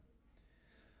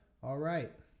All right.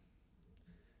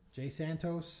 Jay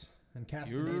Santos and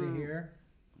Castaneda here.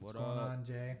 What's going on,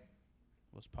 Jay?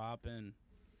 What's poppin'?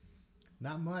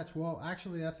 Not much. Well,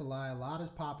 actually, that's a lie. A lot is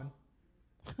popping.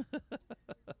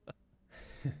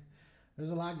 There's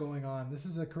a lot going on. This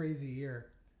is a crazy year.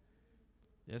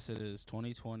 Yes, it is.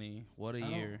 2020. What a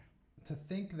year. To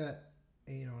think that,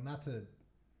 not to,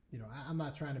 I'm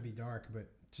not trying to be dark, but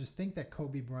just think that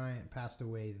Kobe Bryant passed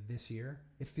away this year.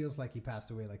 It feels like he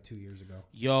passed away like 2 years ago.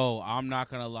 Yo, I'm not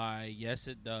going to lie. Yes,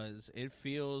 it does. It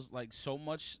feels like so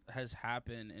much has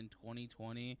happened in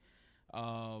 2020.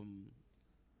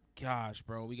 Gosh,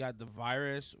 bro. We got the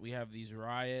virus. We have these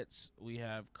riots. We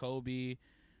have Kobe.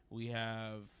 We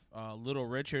have Little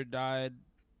Richard died.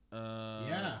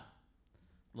 Yeah.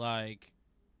 Like,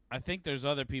 I think there's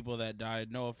other people that died.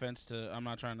 No offense to, I'm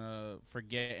not trying to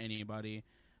forget anybody.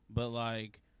 But,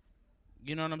 like,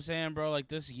 you know what I'm saying, bro? Like,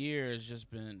 this year has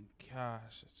just been,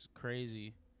 gosh, it's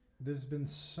crazy. There's been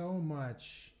so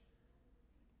much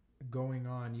going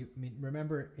on.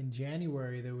 Remember in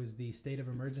January there was the state of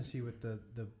emergency with the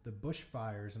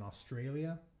bushfires in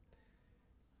Australia.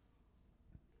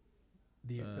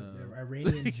 The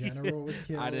Iranian general was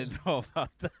killed. I didn't know about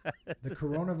that. The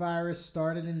coronavirus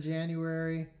started in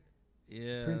January.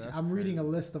 Yeah, I'm reading a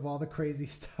list of all the crazy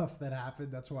stuff that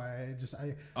happened. That's why I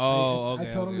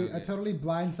totally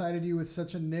blindsided you with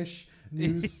such a niche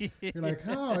news. You're like,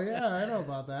 oh yeah, I know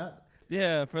about that.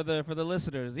 Yeah, for the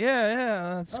listeners.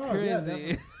 Yeah, that's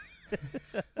crazy.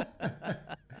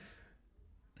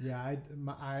 Yeah,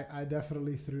 I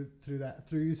definitely threw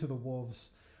you to the wolves.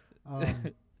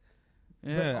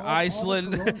 Yeah,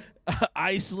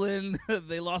 Iceland,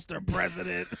 they lost their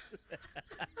president.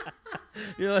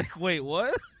 You're like, wait,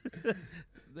 what?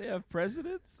 They have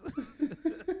presidents?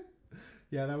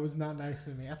 Yeah, that was not nice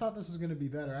of me. I thought this was going to be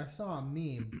better. I saw a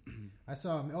meme.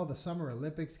 The Summer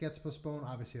Olympics gets postponed.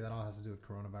 Obviously, that all has to do with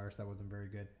coronavirus. That wasn't very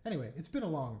good. Anyway, it's been a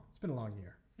long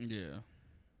year. Yeah.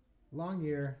 Long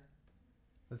year.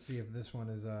 Let's see if this one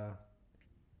is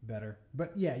better.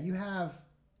 But yeah, you have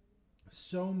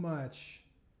so much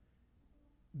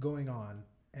going on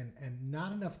and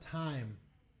not enough time,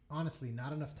 honestly,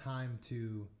 not enough time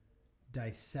to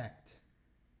dissect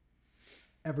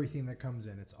everything that comes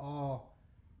in. It's all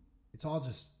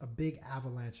just a big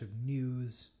avalanche of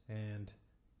news and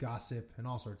gossip and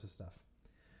all sorts of stuff.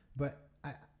 But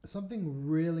something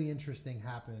really interesting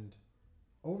happened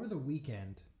over the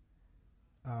weekend.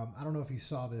 I don't know if you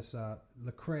saw this.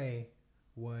 Lecrae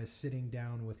was sitting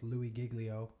down with Louie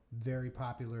Giglio, very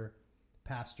popular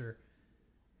pastor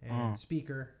and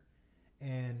speaker,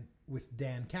 and with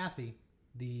Dan Cathy,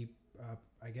 the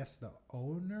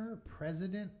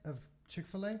president of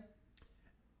Chick-fil-A.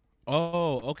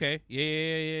 Oh, okay.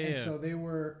 Yeah. And so they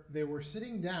were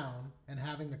sitting down and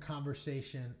having a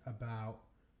conversation about,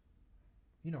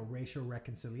 racial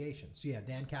reconciliation. So yeah,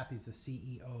 Dan Cathy's the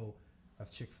CEO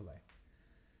of Chick-fil-A.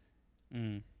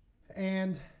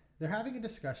 And they're having a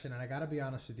discussion, and I got to be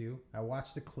honest with you. I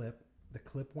watched the clip. The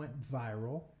clip went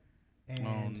viral. And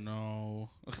oh, no.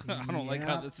 I don't like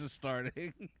how this is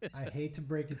starting. I hate to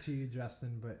break it to you,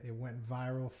 Justin, but it went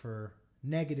viral for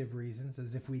negative reasons,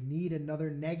 as if we need another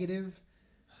negative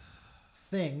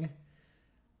thing.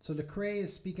 So Lecrae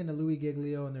is speaking to Louie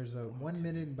Giglio, and there's a 1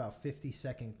 minute and about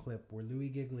 50-second clip where Louie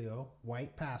Giglio,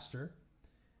 white pastor,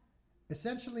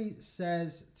 essentially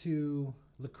says to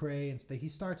Lecrae, and he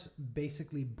starts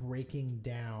basically breaking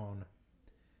down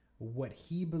what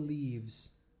he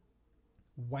believes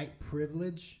white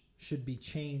privilege should be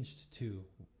changed to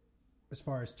as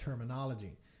far as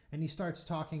terminology. And he starts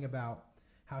talking about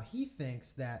how he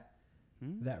thinks that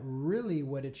really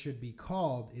what it should be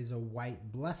called is a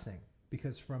white blessing,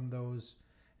 because from those,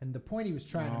 and the point he was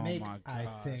trying to make, I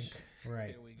think,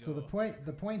 right. So the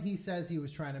point he says he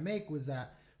was trying to make was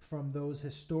that from those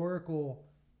historical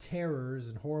terrors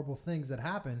and horrible things that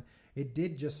happened, it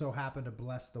did just so happen to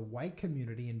bless the white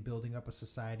community in building up a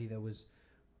society that was,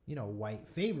 white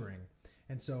favoring.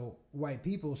 And so white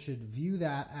people should view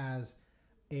that as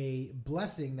a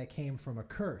blessing that came from a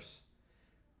curse.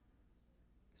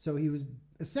 So he was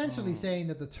essentially saying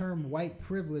that the term white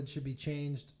privilege should be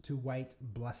changed to white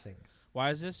blessings. Why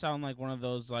does this sound like one of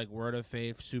those like word of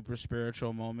faith, super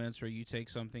spiritual moments where you take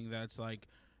something that's like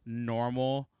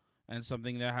normal and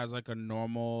something that has like a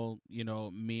normal,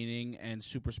 meaning and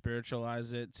super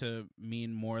spiritualize it to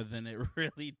mean more than it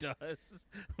really does?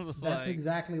 That's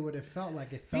exactly what it felt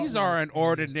like. These aren't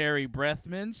ordinary breath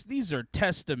mints. These are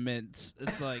testaments.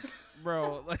 It's like,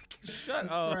 bro, like, shut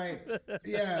up. Right.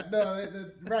 Yeah. No.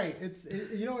 Right.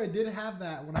 It did have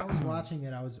that. When I was watching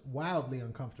it, I was wildly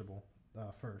uncomfortable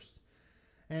first,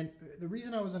 and the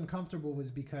reason I was uncomfortable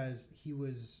was because he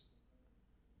was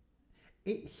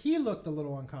he looked a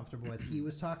little uncomfortable as he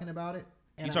was talking about it.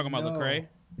 And you talking about Lecrae?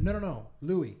 No,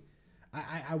 Louie.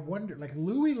 I wonder, like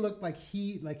Louie looked like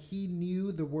he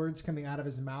knew the words coming out of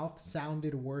his mouth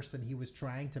sounded worse than he was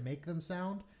trying to make them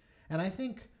sound. And I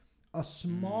think a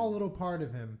small little part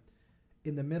of him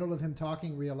in the middle of him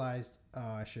talking realized, oh,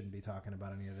 I shouldn't be talking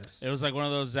about any of this. It was like one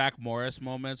of those Zach Morris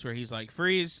moments where he's like,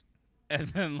 freeze. And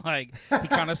then, like, he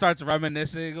kind of starts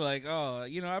reminiscing, like, oh,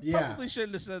 you know, I probably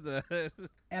shouldn't have said that.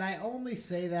 And I only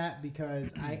say that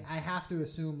because I have to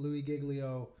assume Louie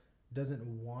Giglio doesn't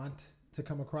want to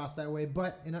come across that way.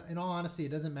 But in all honesty, it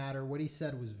doesn't matter. What he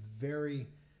said was very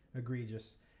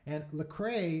egregious. And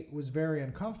Lecrae was very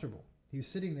uncomfortable. He was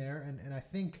sitting there, and I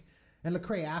think... And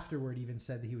Lecrae afterward even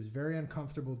said that he was very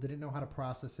uncomfortable, didn't know how to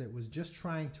process it, was just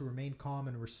trying to remain calm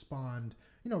and respond,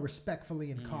 respectfully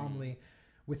and calmly,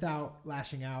 without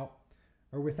lashing out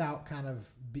or without kind of...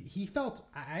 he felt...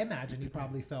 I imagine he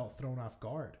probably felt thrown off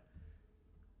guard.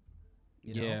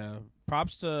 Yeah.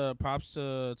 Props to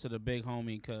the big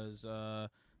homie, because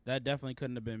that definitely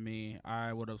couldn't have been me.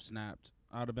 I would have snapped.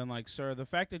 I would have been like, sir, the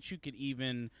fact that you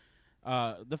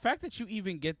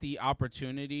even get the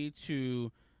opportunity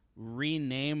to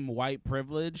rename white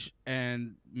privilege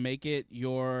and make it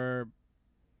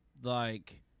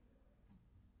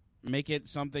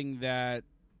something that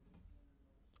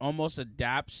almost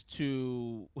adapts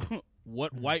to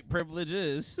what white privilege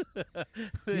is.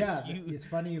 Yeah, it's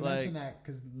funny you mention that,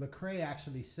 because Lecrae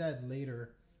actually said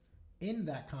later in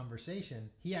that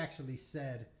conversation, he actually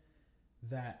said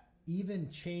that even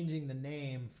changing the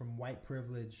name from white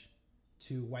privilege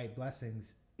to white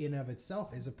blessings in of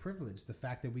itself is a privilege. The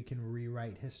fact that we can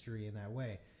rewrite history in that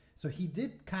way. So he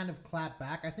did kind of clap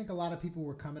back. I think a lot of people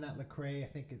were coming at Lecrae.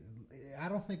 I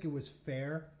don't think it was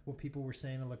fair what people were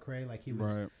saying to Lecrae. Like he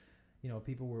was, right.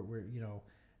 People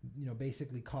were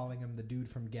basically calling him the dude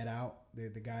from Get Out, the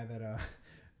guy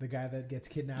that gets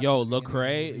kidnapped. Yo,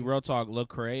 Lecrae, real talk.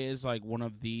 Lecrae is like one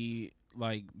of the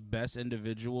best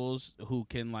individuals who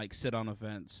can sit on a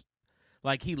fence.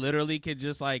 Like he literally could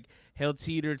just he'll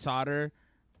teeter totter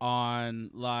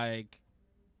on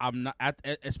I'm not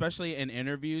especially in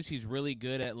interviews. He's really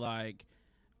good at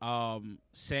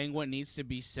saying what needs to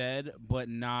be said, but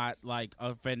not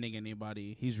offending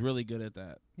anybody. He's really good at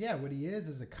that. Yeah, what he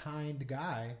is a kind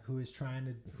guy who's trying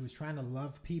to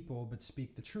love people but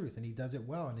speak the truth, and he does it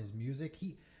well in his music.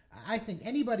 I think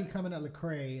anybody coming at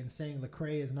Lecrae and saying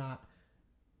Lecrae is not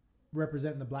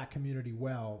representing the black community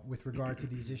well with regard to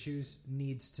these issues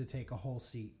needs to take a whole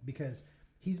seat, because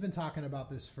he's been talking about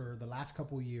this for the last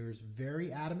couple of years very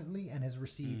adamantly and has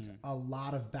received a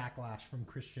lot of backlash from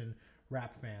Christian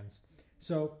rap fans.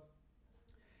 So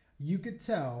you could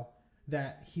tell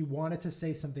that he wanted to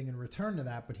say something in return to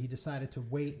that, but he decided to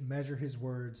wait, measure his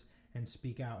words, and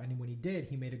speak out. And when he did,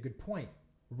 he made a good point.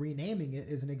 Renaming it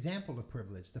is an example of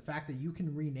privilege. The fact that you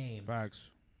can rename, facts,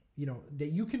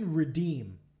 that you can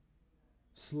redeem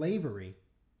slavery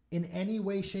in any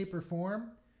way, shape, or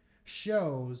form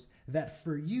shows that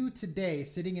for you today,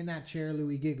 sitting in that chair,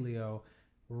 Louie Giglio,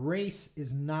 race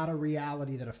is not a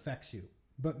reality that affects you.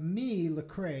 But me,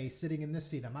 Lecrae, sitting in this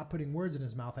seat, I'm not putting words in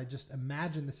his mouth. I just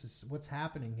imagine this is what's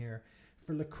happening here.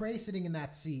 For Lecrae sitting in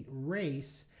that seat,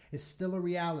 race is still a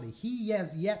reality. He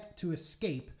has yet to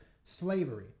escape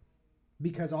slavery,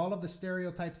 because all of the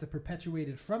stereotypes that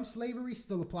perpetuated from slavery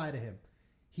still apply to him.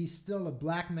 He's still a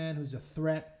black man who's a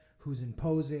threat, who's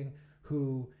imposing,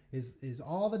 who is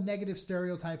all the negative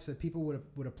stereotypes that people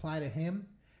would apply to him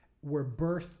were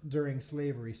birthed during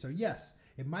slavery. So yes,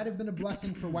 it might have been a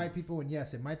blessing for white people, and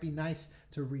yes, it might be nice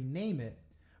to rename it,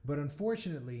 but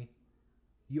unfortunately,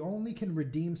 you only can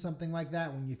redeem something like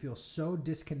that when you feel so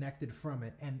disconnected from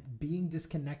it, and being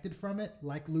disconnected from it,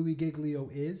 like Louie Giglio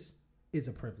is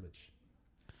a privilege.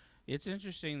 It's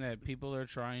interesting that people are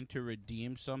trying to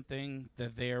redeem something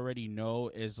that they already know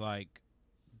is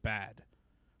bad.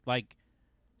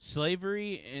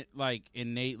 Slavery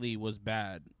innately was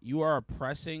bad. You are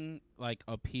oppressing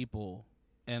a people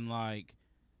and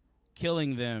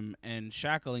killing them and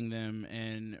shackling them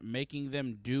and making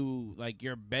them do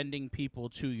you're bending people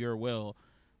to your will,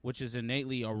 which is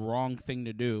innately a wrong thing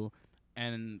to do.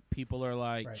 And people are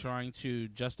right. trying to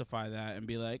justify that and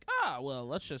be well,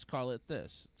 let's just call it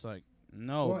this. It's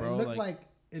no, well, bro.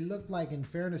 It looked like, in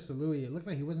fairness to Louie, it looked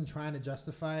like he wasn't trying to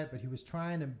justify it, but he was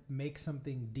trying to make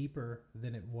something deeper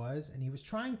than it was. And he was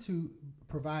trying to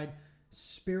provide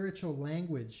spiritual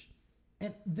language.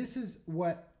 And this is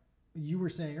what you were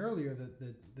saying earlier,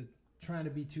 the trying to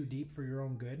be too deep for your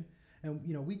own good. And,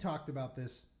 we talked about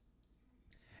this.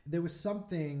 There was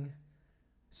something,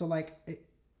 so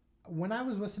when I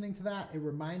was listening to that, it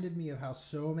reminded me of how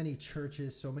so many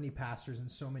churches, so many pastors,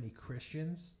 and so many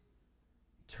Christians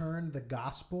turn the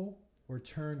gospel or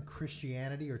turn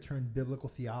Christianity or turn biblical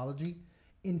theology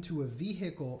into a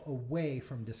vehicle away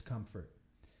from discomfort.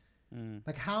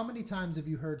 Like, how many times have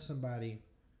you heard somebody,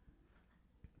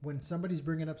 when somebody's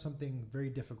bringing up something very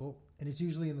difficult, and it's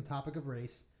usually in the topic of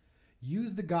race,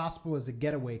 use the gospel as a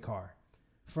getaway car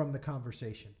from the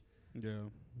conversation? Yeah.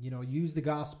 You know, use the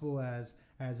gospel as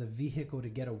a vehicle to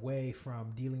get away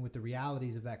from dealing with the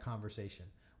realities of that conversation.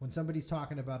 When somebody's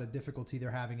talking about a difficulty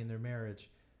they're having in their marriage,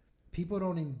 people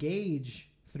don't engage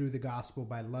through the gospel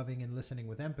by loving and listening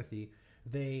with empathy.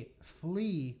 They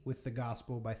flee with the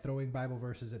gospel by throwing Bible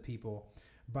verses at people,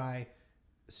 by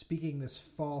speaking this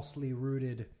falsely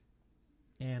rooted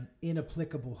and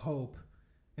inapplicable hope,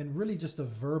 and really just a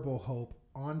verbal hope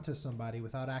onto somebody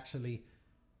without actually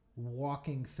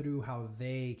walking through how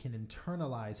they can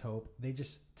internalize hope. They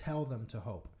just tell them to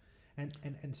hope.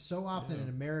 And so often in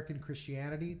American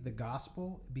Christianity, the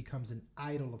gospel becomes an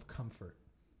idol of comfort,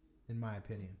 in my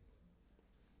opinion.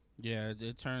 Yeah,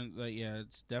 it turns like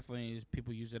it's definitely,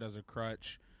 people use it as a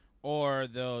crutch, or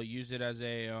they'll use it as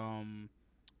a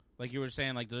like you were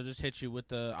saying, like they'll just hit you with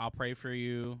the "I'll pray for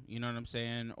you," you know what I'm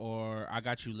saying, or "I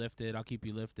got you lifted, I'll keep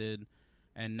you lifted,"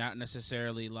 and not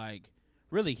necessarily like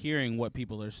really hearing what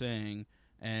people are saying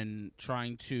and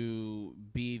trying to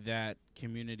be that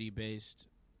community-based,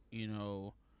 you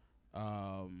know,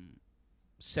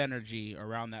 synergy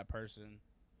around that person.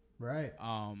 Right.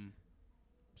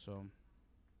 So.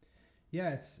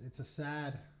 Yeah, it's a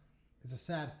sad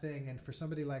thing, and for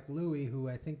somebody like Louie, who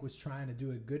I think was trying to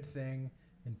do a good thing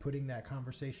and putting that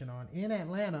conversation on in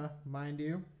Atlanta, mind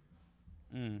you,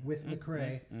 with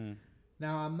Lecrae.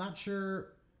 Now, I'm not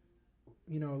sure,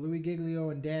 you know, Louie Giglio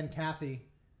and Dan Cathy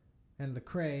and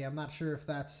Lecrae, I'm not sure if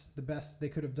that's the best they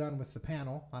could have done with the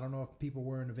panel. I don't know if people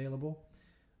weren't available.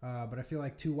 But I feel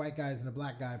like two white guys and a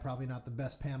black guy, probably not the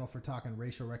best panel for talking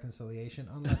racial reconciliation,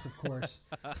 unless, of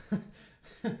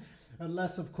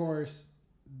course,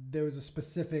 there was a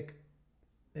specific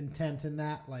intent in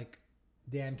that, like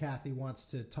Dan Cathy wants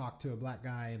to talk to a black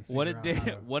guy and what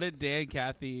did Dan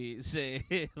Cathy say?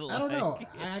 I don't know.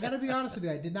 I got to be honest with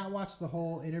you. I did not watch the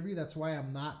whole interview. That's why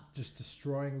I'm not just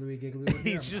destroying Louie Giglio.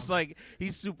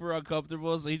 He's super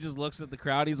uncomfortable, so he just looks at the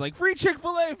crowd. He's like, "Free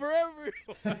Chick-fil-A for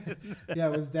everyone." Yeah,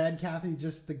 was Dan Cathy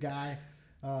just the guy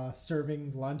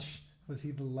serving lunch? Was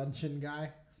he the luncheon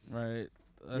guy? Right.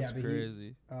 That's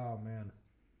crazy. Oh man.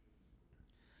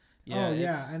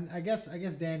 Yeah, and I guess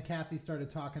Dan Cathy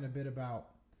started talking a bit about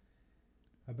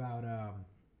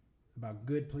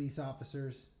good police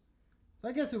officers. So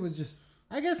I guess it was just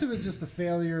a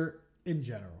failure in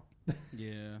general.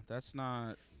 Yeah, that's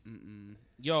not.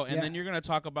 Yo, and then you're gonna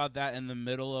talk about that in the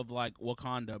middle of like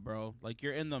Wakanda, bro. Like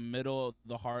you're in the middle of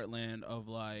the heartland of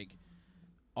like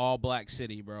all black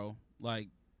city, bro. Like,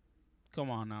 come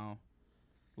on now.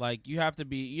 Like you have to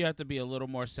be a little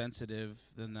more sensitive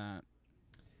than that.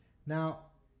 Now,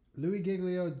 Louie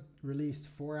Giglio released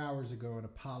 4 hours ago an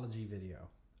apology video.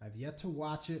 I've yet to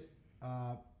watch it,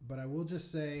 but I will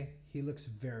just say he looks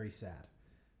very sad.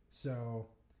 So,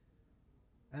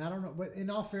 and I don't know, but in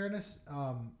all fairness,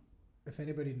 if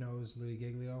anybody knows Louie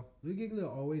Giglio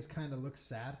always kind of looks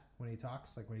sad when he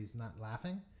talks, like when he's not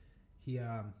laughing.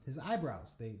 His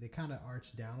eyebrows, they kind of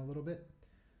arch down a little bit.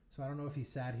 So I don't know if he's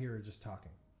sad here or just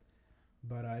talking.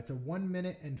 But it's a 1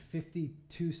 minute and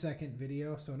 52 second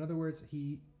video. So in other words,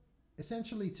 he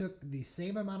essentially took the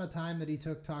same amount of time that he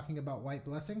took talking about white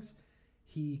blessings.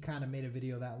 He kind of made a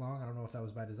video that long. I don't know if that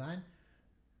was by design.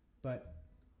 But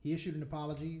he issued an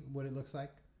apology, what it looks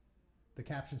like. The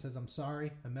caption says, "I'm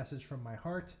sorry, a message from my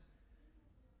heart."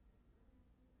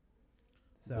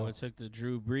 So Boy, took the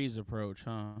Drew Brees approach,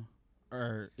 huh?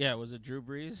 Or, yeah, was it Drew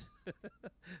Brees?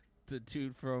 The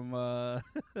dude from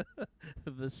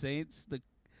the Saints,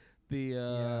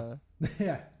 yeah.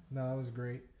 Yeah, no, that was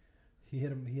great. He hit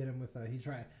him with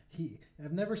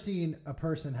I've never seen a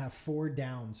person have 4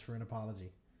 downs for an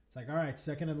apology. It's like, all right,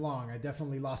 second and long. I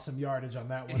definitely lost some yardage on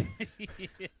that one.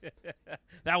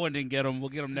 That one didn't get him. We'll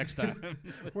get him next time.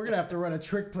 We're gonna have to run a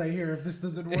trick play here if this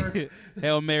doesn't work.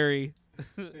 Hail Mary.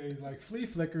 He's like, flea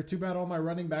flicker. Too bad all my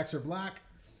running backs are black.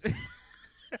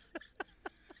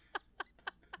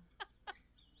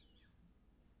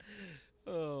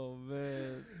 Oh,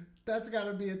 man. That's got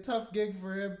to be a tough gig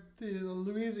for him.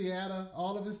 Louisiana,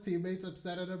 all of his teammates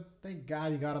upset at him. Thank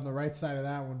God he got on the right side of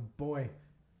that one. Boy.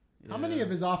 Yeah. How many of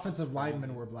his offensive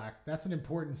linemen were black? That's an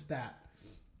important stat.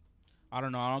 I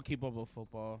don't know. I don't keep up with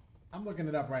football. I'm looking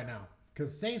it up right now.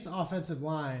 Because Saints' offensive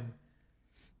line,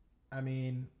 I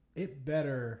mean, it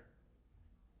better...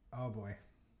 Oh, boy.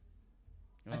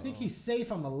 I think he's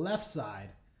safe on the left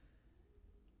side.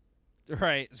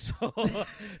 Right. So,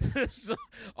 so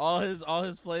all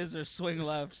his plays are swing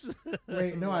lefts.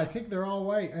 Wait, no, I think they're all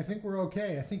white. I think we're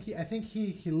okay. I think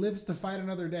he lives to fight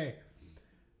another day.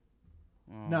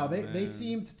 Oh, no, they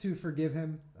seemed to forgive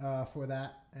him for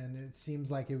that, and it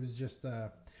seems like it was just.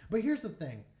 But here's the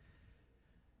thing.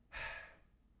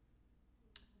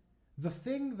 The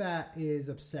thing that is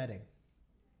upsetting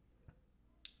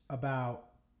about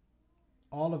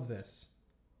all of this,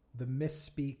 the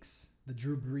misspeaks, the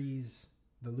Drew Brees,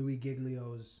 the Louie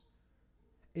Giglios,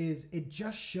 is it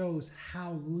just shows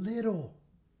how little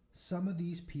some of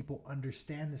these people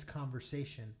understand this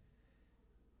conversation,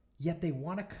 yet they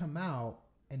want to come out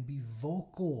and be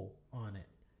vocal on it.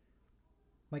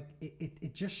 Like,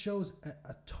 it just shows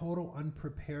a total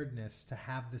unpreparedness to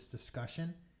have this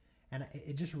discussion, and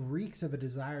it just reeks of a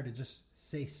desire to just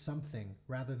say something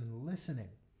rather than listening.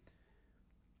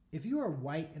 If you are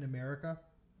white in America,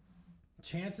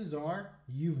 chances are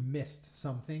you've missed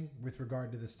something with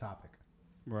regard to this topic.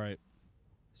 Right.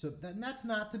 So that's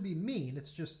not to be mean.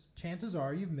 It's just chances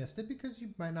are you've missed it because you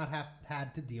might not have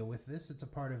had to deal with this. It's a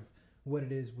part of what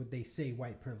it is, what they say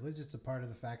white privilege. It's a part of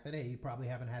the fact that, hey, you probably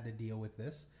haven't had to deal with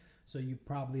this. So you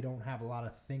probably don't have a lot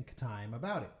of think time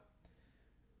about it.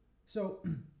 So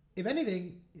if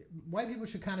anything, white people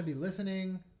should kind of be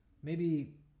listening,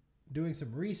 maybe doing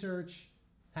some research,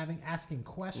 asking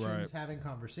questions, right, having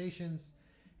conversations.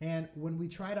 And when we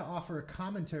try to offer a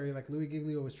commentary like Louie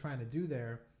Giglio was trying to do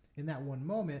there, in that one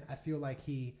moment, I feel like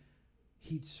he'd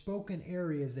spoken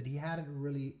areas that he hadn't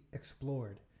really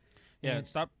explored. Yeah, and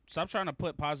stop trying to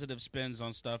put positive spins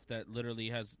on stuff that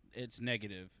literally it's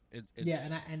negative. It's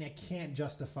yeah, and I can't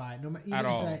justify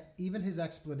even his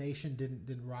explanation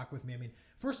didn't rock with me. I mean,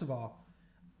 first of all,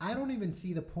 I don't even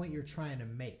see the point you're trying to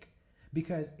make,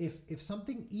 because if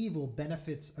something evil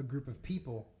benefits a group of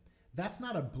people, that's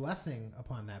not a blessing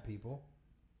upon that people.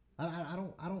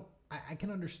 I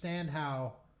can understand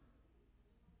how.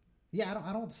 Yeah,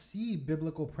 I don't see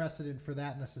biblical precedent for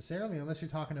that necessarily, unless you're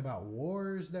talking about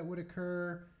wars that would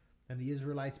occur and the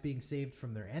Israelites being saved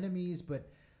from their enemies. But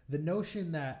the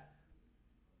notion that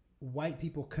white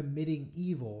people committing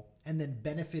evil and then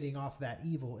benefiting off that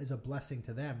evil is a blessing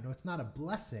to them. No, it's not a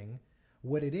blessing.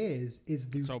 What it is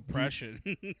it's oppression.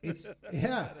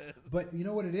 But you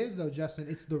know what it is though, Justin?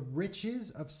 It's the riches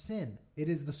of sin. It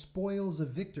is the spoils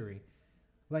of victory.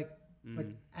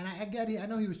 And I get it. I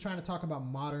know he was trying to talk about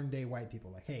modern day white people.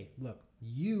 Like, hey, look,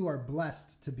 you are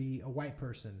blessed to be a white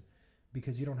person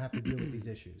because you don't have to deal with these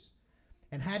issues.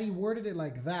 And had he worded it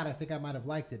like that, I think I might have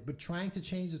liked it. But trying to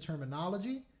change the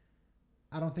terminology,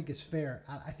 I don't think is fair.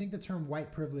 I think the term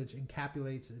white privilege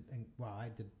encapsulates it.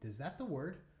 Is that the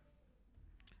word?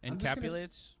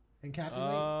 Encapsulates?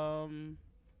 Encapsulate?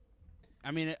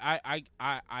 I mean,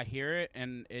 I hear it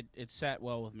and it sat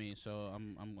well with me, so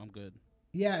I'm good.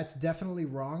 Yeah, it's definitely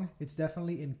wrong. It's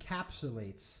definitely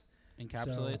encapsulates.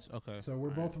 Encapsulates? Okay. So we're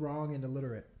both wrong and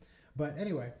illiterate. But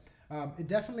anyway, it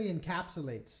definitely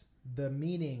encapsulates the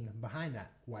meaning behind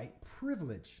that. White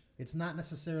privilege. It's not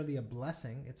necessarily a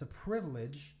blessing. It's a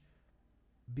privilege,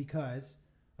 because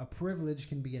a privilege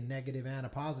can be a negative and a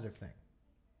positive thing.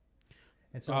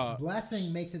 And so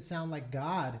blessing makes it sound like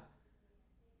God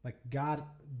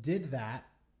did that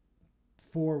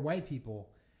for white people.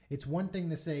 It's one thing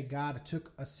to say God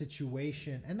took a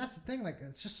situation, and that's the thing, like,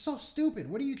 it's just so stupid.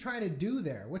 What are you trying to do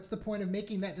there? What's the point of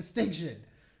making that distinction?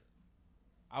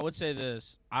 I would say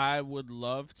this. I would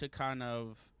love to kind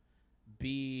of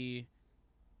be,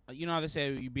 you know how they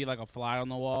say you be like a fly on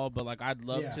the wall, but like I'd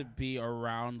love to be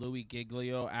around Louie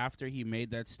Giglio after he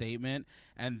made that statement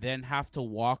and then have to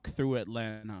walk through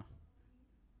Atlanta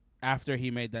after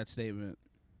he made that statement.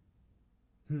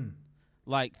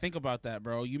 Like, think about that,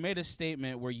 bro. You made a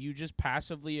statement where you just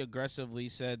passively aggressively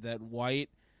said that what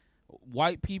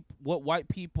white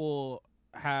people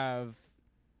have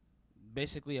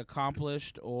basically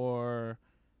accomplished or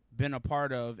been a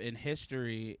part of in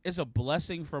history is a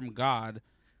blessing from God,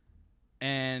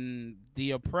 and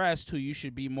the oppressed, who you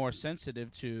should be more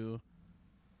sensitive to,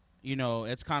 you know,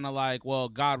 it's kind of like, well,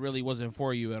 God really wasn't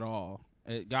for you at all.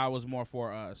 God was more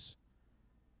for us,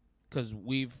 because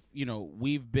we've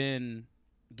been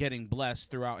getting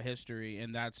blessed throughout history,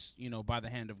 and that's, by the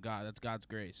hand of God. That's God's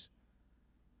grace.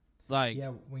 Like,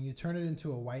 yeah, when you turn it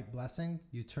into a white blessing,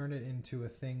 you turn it into a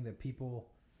thing that people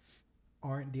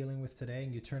aren't dealing with today,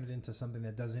 and you turn it into something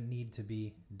that doesn't need to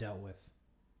be dealt with.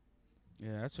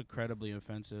 Yeah, that's incredibly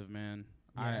offensive, man.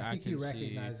 Yeah, I think he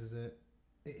recognizes it.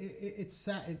 It's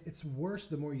sad. It's worse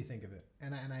the more you think of it,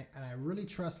 and I really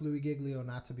trust Louie Giglio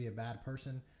not to be a bad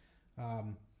person,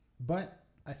 but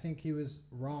I think he was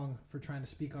wrong for trying to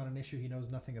speak on an issue he knows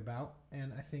nothing about,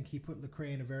 and I think he put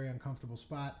Lecrae in a very uncomfortable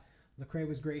spot. Lecrae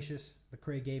was gracious.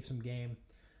 Lecrae gave some game,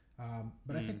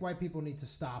 but I think white people need to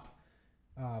stop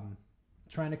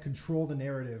trying to control the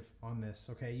narrative on this.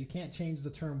 Okay, you can't change the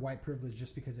term white privilege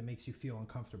just because it makes you feel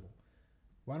uncomfortable.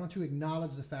 Why don't you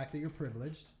acknowledge the fact that you're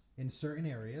privileged in certain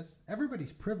areas?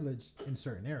 Everybody's privileged in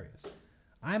certain areas.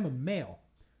 I'm a male,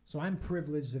 so I'm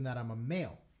privileged in that I'm a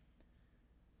male.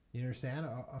 You understand?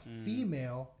 A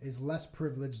female is less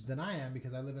privileged than I am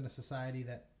because I live in a society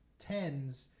that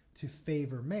tends to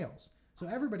favor males. So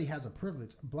everybody has a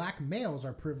privilege. Black males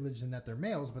are privileged in that they're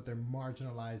males, but they're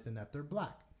marginalized in that they're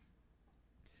black.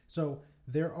 So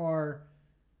there are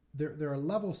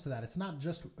levels to that. It's not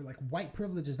just like white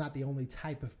privilege is not the only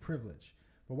type of privilege,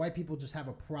 but white people just have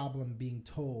a problem being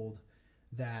told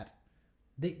that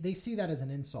they see that as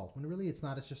an insult when really it's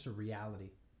not. It's just a reality.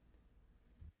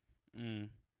 It's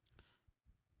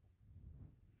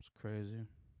crazy.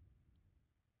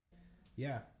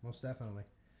 Yeah, most definitely.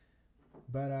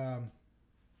 But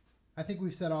I think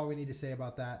we've said all we need to say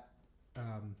about that.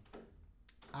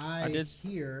 I did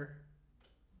hear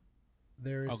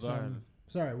there's some. Ahead.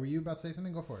 Sorry, were you about to say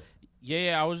something? Go for it.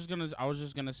 Yeah. I was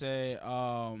just gonna say.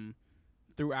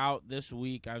 Throughout this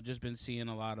week, I've just been seeing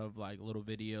a lot of like little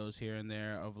videos here and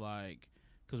there of like,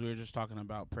 because we were just talking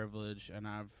about privilege, and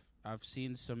I've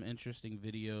seen some interesting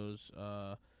videos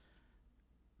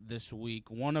this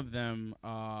week. One of them,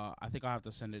 I think I'll have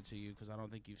to send it to you because I don't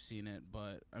think you've seen it,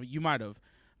 but I mean, you might have.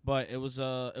 But it was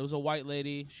a white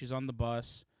lady. She's on the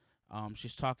bus.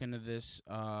 She's talking to this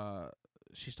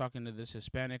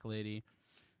Hispanic lady,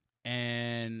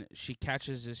 and she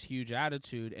catches this huge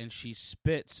attitude, and she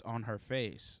spits on her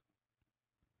face.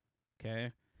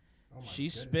 Okay, she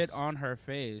spit on her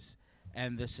face,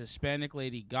 and this Hispanic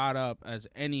lady got up as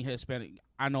any Hispanic.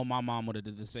 I know my mom would have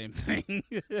did the same thing.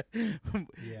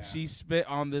 Yeah. She spit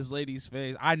on this lady's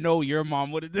face. I know your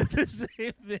mom would have did the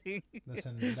same thing.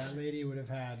 Listen, that lady would have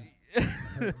had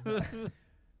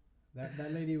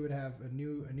that lady would have a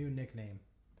new nickname.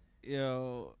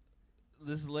 Yo,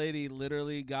 this lady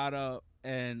literally got up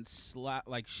and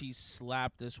she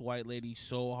slapped this white lady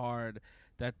so hard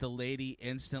that the lady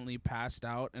instantly passed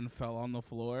out and fell on the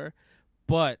floor.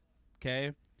 But,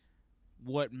 okay,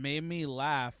 what made me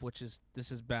laugh,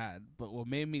 this is bad, but what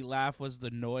made me laugh was the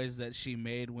noise that she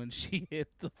made when she hit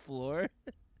the floor.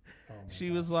 She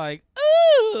was like,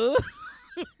 ooh,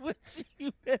 when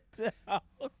she went down.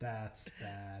 That's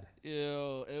bad.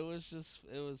 Ew, it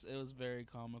was very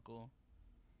comical.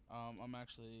 I'm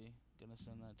actually gonna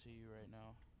send that to you right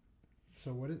now.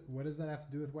 So what does that have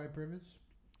to do with white privilege?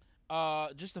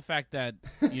 Just the fact that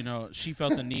she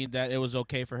felt the need that it was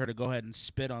okay for her to go ahead and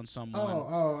spit on someone.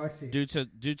 Oh, I see. Due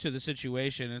to the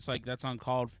situation, it's like that's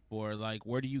uncalled for. Like,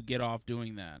 where do you get off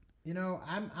doing that?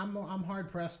 I'm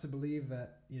hard pressed to believe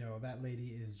that that lady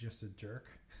is just a jerk.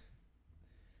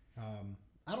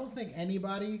 I don't think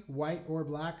anybody, white or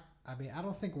black. I mean, I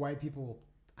don't think white people.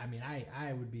 I mean,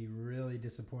 I would be really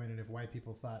disappointed if white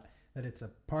people thought that it's a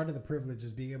part of the privilege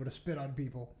is being able to spit on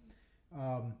people.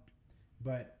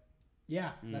 But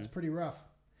yeah, that's pretty rough.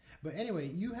 But anyway,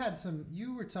 you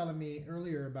were telling me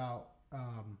earlier about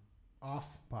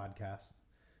off podcast.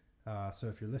 So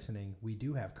if you're listening, we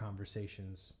do have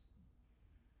conversations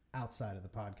outside of the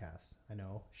podcast. I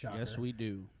know, shocker. Yes, we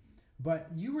do. But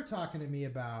you were talking to me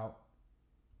about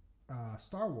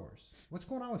Star Wars. What's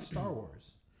going on with Star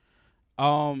Wars?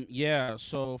 Yeah,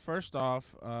 so first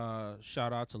off,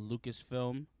 shout out to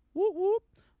Lucasfilm. Whoop whoop.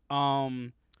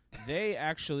 They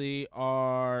actually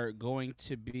are going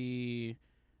to be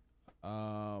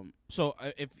so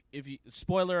if you,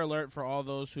 spoiler alert for all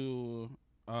those who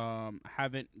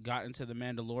haven't gotten to the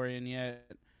Mandalorian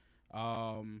yet,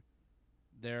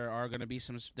 there are going to be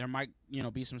there might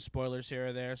be some spoilers here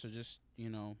or there, so just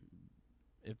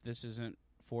if this isn't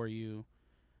for you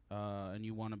and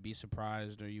you want to be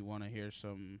surprised or you want to hear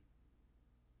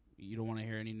you don't want to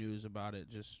hear any news about it,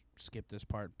 just skip this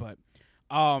part. But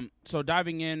so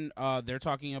diving in, they're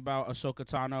talking about Ahsoka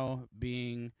Tano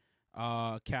being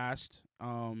cast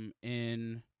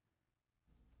in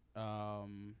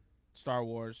Star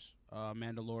Wars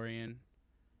Mandalorian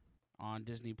on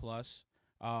Disney Plus,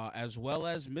 as well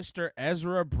as Mr.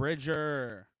 Ezra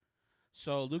Bridger.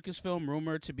 So Lucasfilm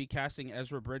rumored to be casting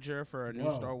Ezra Bridger for a new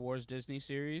Star Wars Disney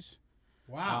series.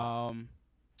 Wow.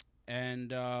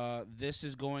 And this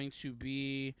is going to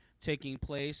be taking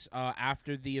place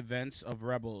after the events of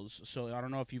Rebels. So I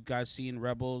don't know if you guys seen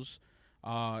Rebels.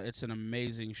 It's an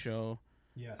amazing show.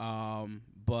 Yes.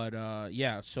 But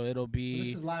yeah, so it'll be. So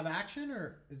this is live action,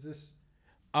 or is this?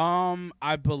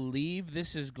 I believe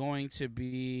this is going to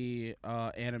be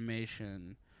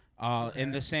animation. In Okay.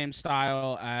 the same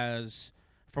style as,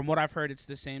 from what I've heard, it's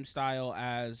the same style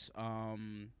as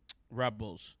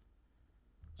Rebels.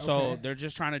 So Okay. they're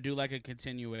just trying to do like a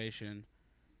continuation.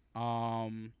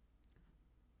 Um,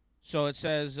 so it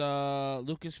says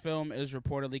Lucasfilm is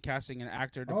reportedly casting an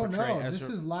actor to Oh portray no, this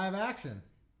Ezra. is live action.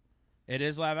 It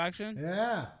is live action.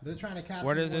 Yeah, they're trying to cast.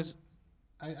 Where does someone. this?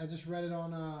 I just read it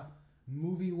on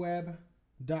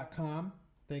movieweb.com.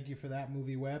 Thank you for that,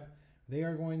 MovieWeb. They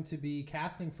are going to be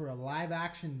casting for a live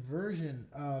action version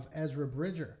of Ezra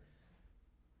Bridger.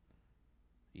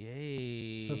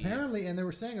 Yay! So apparently, and they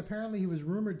were saying apparently he was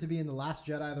rumored to be in The Last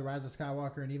Jedi, The Rise of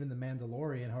Skywalker, and even The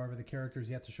Mandalorian. However, the character's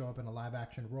yet to show up in a live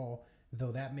action role,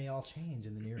 though that may all change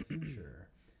in the near future.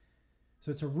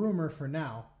 So it's a rumor for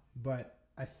now, but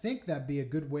I think that'd be a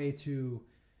good way to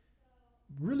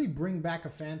really bring back a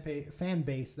fan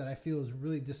base that I feel is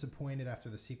really disappointed after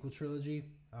the sequel trilogy.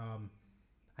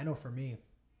 I know for me,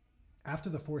 after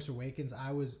The Force Awakens,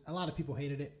 a lot of people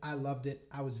hated it. I loved it.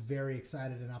 I was very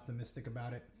excited and optimistic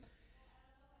about it.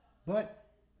 But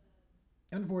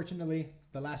unfortunately,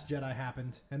 The Last Jedi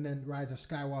happened, and then Rise of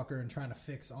Skywalker and trying to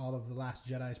fix all of The Last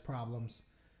Jedi's problems,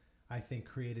 I think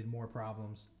created more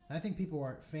problems. And I think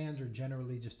fans are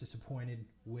generally just disappointed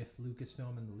with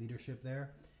Lucasfilm and the leadership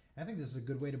there. I think this is a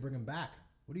good way to bring him back.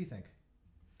 What do you think?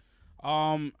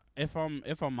 If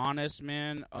I'm honest,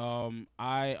 man,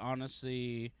 I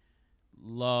honestly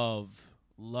love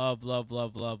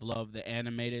the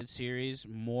animated series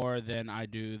more than I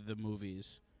do the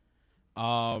movies.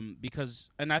 Because,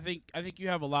 and I think you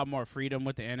have a lot more freedom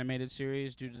with the animated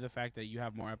series due to the fact that you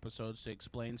have more episodes to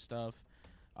explain stuff.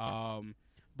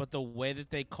 But the way that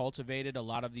they cultivated a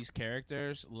lot of these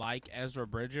characters, like Ezra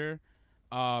Bridger,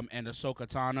 and Ahsoka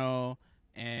Tano,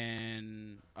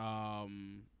 and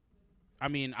I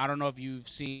mean, I don't know if you've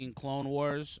seen Clone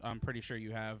Wars. I'm pretty sure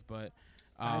you have, but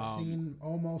I've seen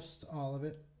almost all of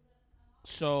it.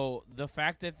 so the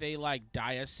fact that they like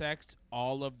dissect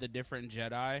all of the different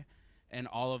Jedi and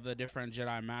all of the different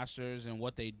Jedi Masters and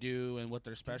what they do and what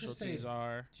their specialties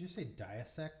are. Did you say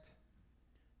dissect?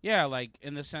 Yeah, like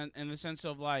in the sense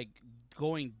of like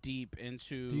going deep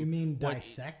into. Do you mean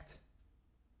dissect?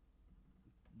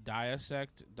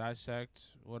 Dissect,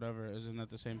 whatever. Isn't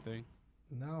that the same thing?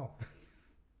 No.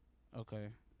 Okay.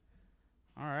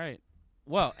 All right.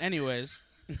 Well, anyways,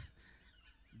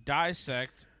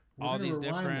 dissect all these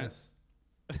different.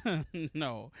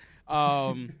 No.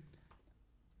 All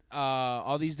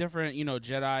these different,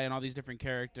 Jedi and all these different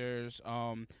characters.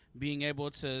 Being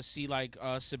able to see like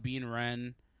Sabine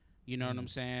Wren, you know what I'm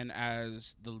saying,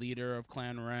 as the leader of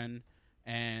Clan Wren,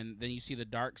 and then you see the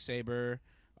Darksaber.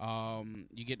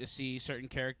 You get to see certain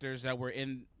characters that were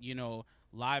in,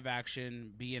 live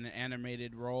action be in an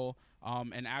animated role,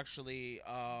 and actually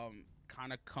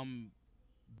kind of come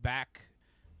back,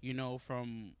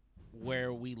 from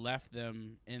where we left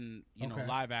them in, Okay.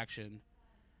 live action.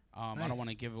 Nice. I don't want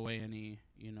to give away any,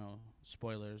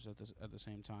 spoilers at the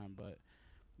same time, but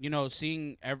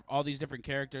seeing all these different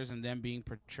characters and them being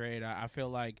portrayed, I feel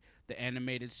like the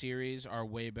animated series are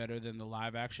way better than the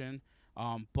live action.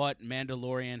 But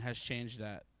Mandalorian has changed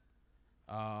that.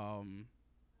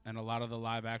 And a lot of the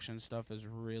live action stuff is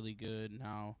really good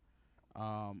now,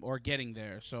 or getting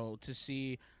there. So to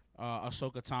see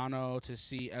Ahsoka Tano, to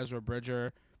see Ezra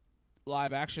Bridger,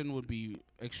 live action would be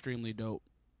extremely dope.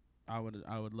 I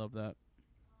would love that.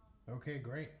 Okay,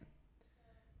 great.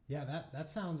 Yeah, that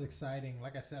sounds exciting.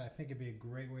 Like I said, I think it'd be a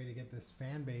great way to get this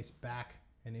fan base back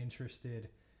and interested.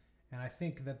 And I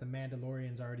think that the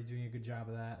Mandalorian's already doing a good job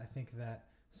of that. I think that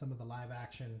some of the live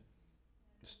action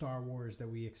Star Wars that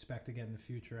we expect to get in the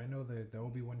future. I know the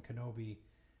Obi-Wan Kenobi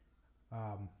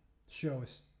show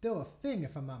is still a thing,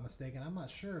 if I'm not mistaken. I'm not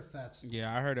sure if that's...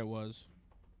 Yeah, I heard it was.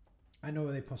 I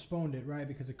know they postponed it, right,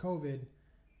 because of COVID,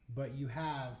 but you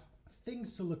have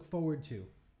things to look forward to.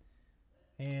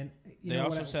 And they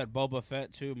also said Boba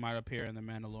Fett, too, might appear in The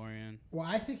Mandalorian. Well,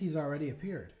 I think he's already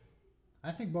appeared.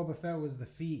 I think Boba Fett was the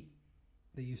feat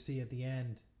that you see at the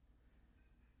end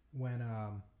when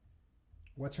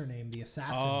what's her name, the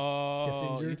assassin, gets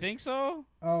injured. You think so?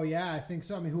 Oh yeah, I think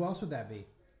so. I mean, who else would that be?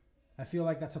 I feel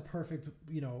like that's a perfect,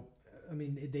 I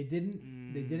mean, they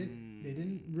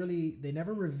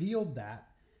never revealed that,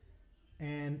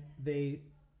 and they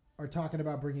are talking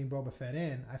about bringing Boba Fett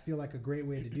in. I feel like a great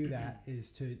way to do that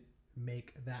is to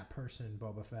make that person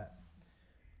Boba Fett.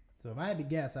 So if I had to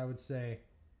guess, I would say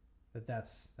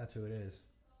that's who it is.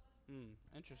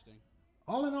 Interesting.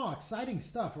 All in all, exciting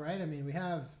stuff, right? I mean, we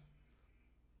have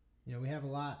a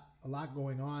lot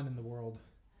going on in the world,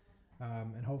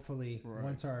 and hopefully,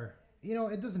 once our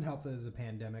it doesn't help that there's a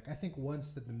pandemic. I think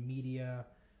once that the media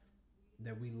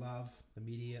that we love, the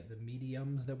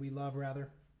mediums that we love, rather,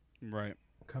 Right.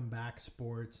 come back,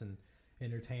 sports and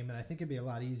entertainment, I think it'd be a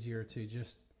lot easier to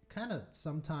just kind of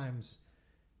sometimes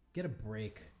get a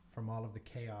break from all of the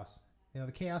chaos.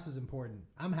 The chaos is important.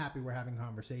 I'm happy we're having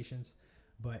conversations,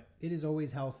 but it is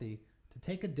always healthy to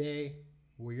take a day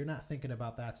where you're not thinking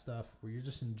about that stuff, where you're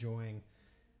just enjoying,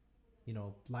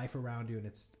 life around you. And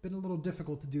it's been a little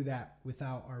difficult to do that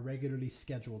without our regularly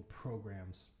scheduled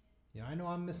programs. I know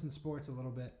I'm missing sports a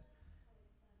little bit,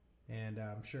 and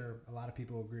I'm sure a lot of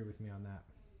people agree with me on that.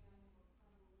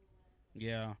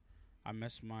 Yeah, I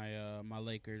miss my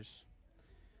Lakers.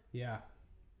 Yeah,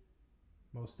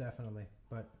 most definitely.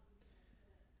 But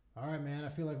all right, man, I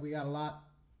feel like we got a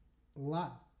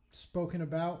lot spoken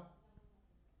about.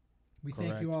 We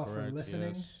thank you all for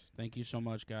listening. Yes. Thank you so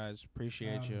much, guys.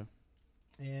 Appreciate you.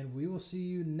 And we will see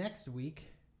you next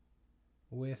week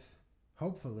with,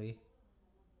 hopefully,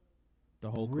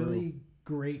 The whole crew. really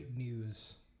great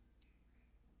news.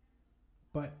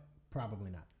 But probably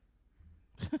not.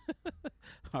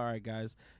 All right, guys.